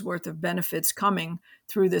worth of benefits coming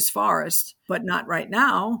through this forest, but not right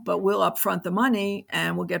now, but we'll upfront the money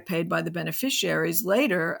and we'll get paid by the beneficiaries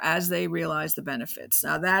later as they realize the benefits.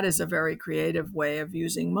 Now that is a very creative way of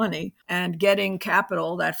using money and getting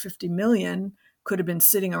capital. That 50 million could have been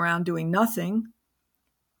sitting around doing nothing,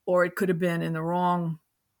 or it could have been in the wrong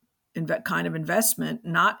kind of investment,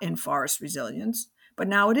 not in forest resilience, but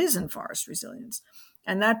now it is in forest resilience.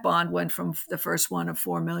 And that bond went from the first one of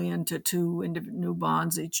 4 million to two new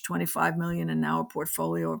bonds, each 25 million, and now a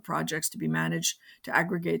portfolio of projects to be managed to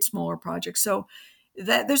aggregate smaller projects. So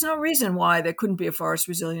there's no reason why there couldn't be a forest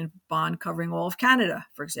resilient bond covering all of Canada,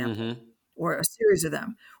 for example, or a series of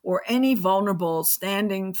them, or any vulnerable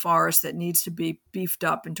standing forest that needs to be beefed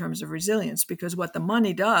up in terms of resilience. Because what the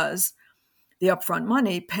money does, the upfront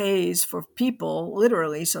money pays for people,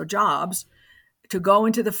 literally, so jobs, to go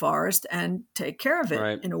into the forest and take care of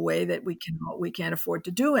it in a way that we can't afford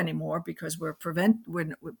to do anymore because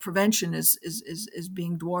prevention is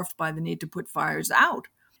being dwarfed by the need to put fires out.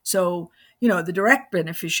 So, the direct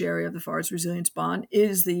beneficiary of the Forest Resilience Bond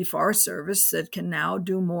is the Forest Service that can now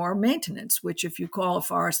do more maintenance, which if you call a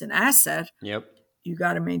forest an asset, you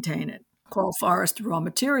got to maintain it. Call forest raw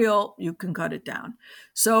material, you can cut it down.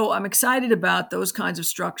 So I'm excited about those kinds of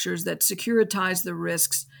structures that securitize the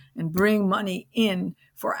risks and bring money in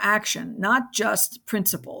for action, not just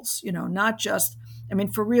principles, not just,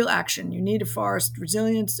 for real action. You need a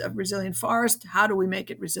resilient forest. How do we make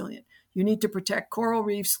it resilient? You need to protect coral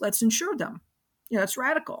reefs. Let's insure them. It's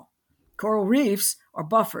radical. Coral reefs are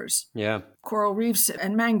buffers. Coral reefs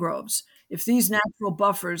and mangroves. If these natural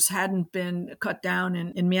buffers hadn't been cut down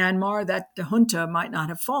in Myanmar, that the junta might not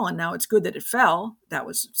have fallen. Now, it's good that it fell. That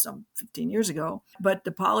was some 15 years ago. But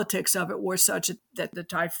the politics of it were such that the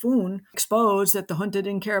typhoon exposed that the junta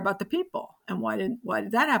didn't care about the people. And why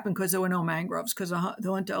did that happen? Because there were no mangroves, because the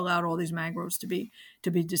junta allowed all these mangroves to be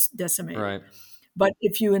decimated. Right. But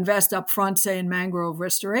if you invest up front, say in mangrove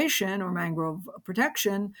restoration or mangrove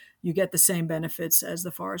protection, you get the same benefits as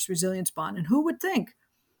the Forest Resilience Bond. And who would think?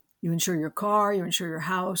 You insure your car, you insure your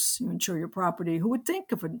house, you insure your property. Who would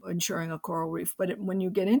think of insuring a coral reef? But when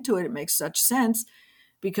you get into it, it makes such sense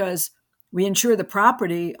because we insure the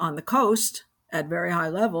property on the coast at very high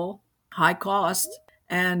level, high cost,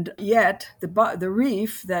 and yet the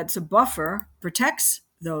reef that's a buffer protects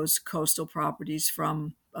those coastal properties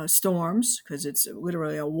from storms because it's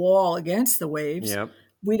literally a wall against the waves.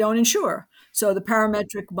 We don't insure. So the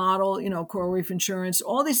parametric model, coral reef insurance,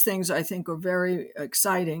 all these things I think are very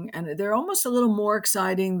exciting. And they're almost a little more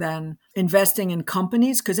exciting than investing in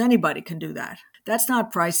companies because anybody can do that. That's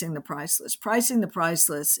not pricing the priceless. Pricing the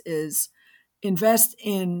priceless is invest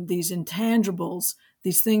in these intangibles,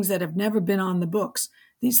 these things that have never been on the books,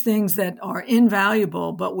 these things that are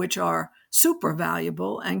invaluable, but which are super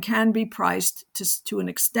valuable and can be priced to an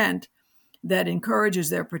extent that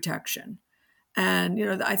encourages their protection.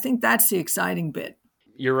 And, I think that's the exciting bit.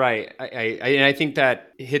 You're right. I think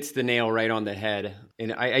that hits the nail right on the head.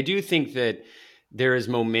 And I do think that there is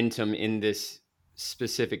momentum in this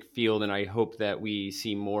specific field. And I hope that we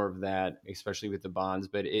see more of that, especially with the bonds.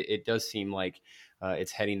 But it does seem like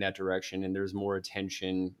it's heading that direction. And there's more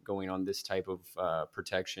attention going on this type of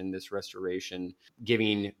protection, this restoration,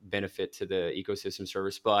 giving benefit to the ecosystem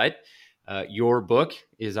service. But your book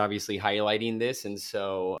is obviously highlighting this. And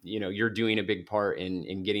so, you're doing a big part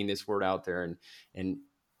in getting this word out there and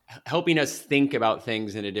helping us think about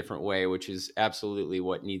things in a different way, which is absolutely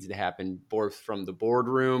what needs to happen, both from the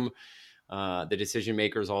boardroom, the decision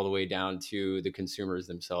makers, all the way down to the consumers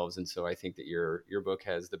themselves. And so I think that your book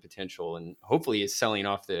has the potential and hopefully is selling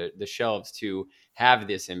off the shelves to have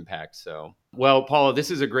this impact. So Well, Paula,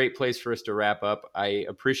 this is a great place for us to wrap up. I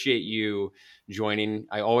appreciate you joining.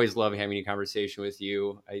 I always love having a conversation with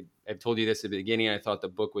you. I've told you this at the beginning. I thought the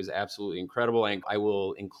book was absolutely incredible. I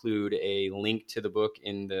will include a link to the book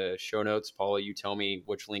in the show notes. Paula, you tell me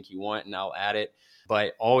which link you want and I'll add it.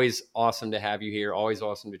 But always awesome to have you here. Always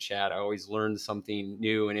awesome to chat. I always learn something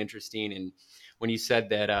new and interesting. And when you said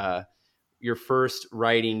that, your first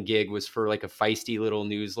writing gig was for like a feisty little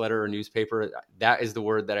newsletter or newspaper, that is the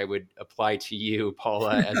word that I would apply to you,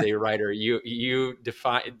 Paula, as a writer. You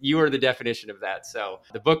are the definition of that. So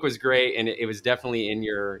the book was great, and it was definitely in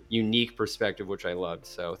your unique perspective, which I loved.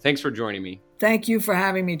 So thanks for joining me. Thank you for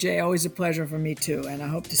having me, Jay. Always a pleasure for me too, and I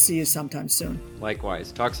hope to see you sometime soon.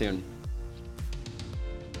 Likewise. Talk soon.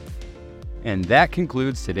 And that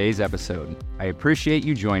concludes today's episode. I appreciate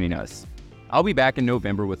you joining us. I'll be back in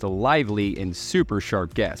November with a lively and super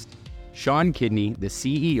sharp guest, Sean Kidney, the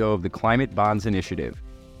CEO of the Climate Bonds Initiative.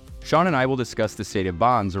 Sean and I will discuss the state of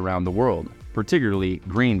bonds around the world, particularly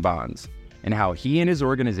green bonds, and how he and his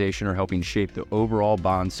organization are helping shape the overall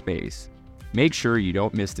bond space. Make sure you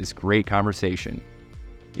don't miss this great conversation.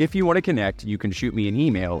 If you want to connect, you can shoot me an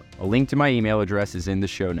email. A link to my email address is in the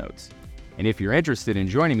show notes. And if you're interested in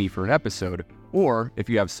joining me for an episode, or if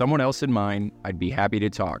you have someone else in mind, I'd be happy to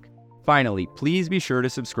talk. Finally, please be sure to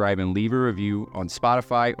subscribe and leave a review on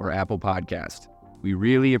Spotify or Apple Podcast. We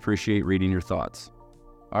really appreciate reading your thoughts.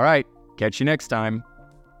 All right, catch you next time.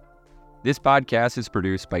 This podcast is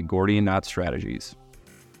produced by Gordian Knot Strategies.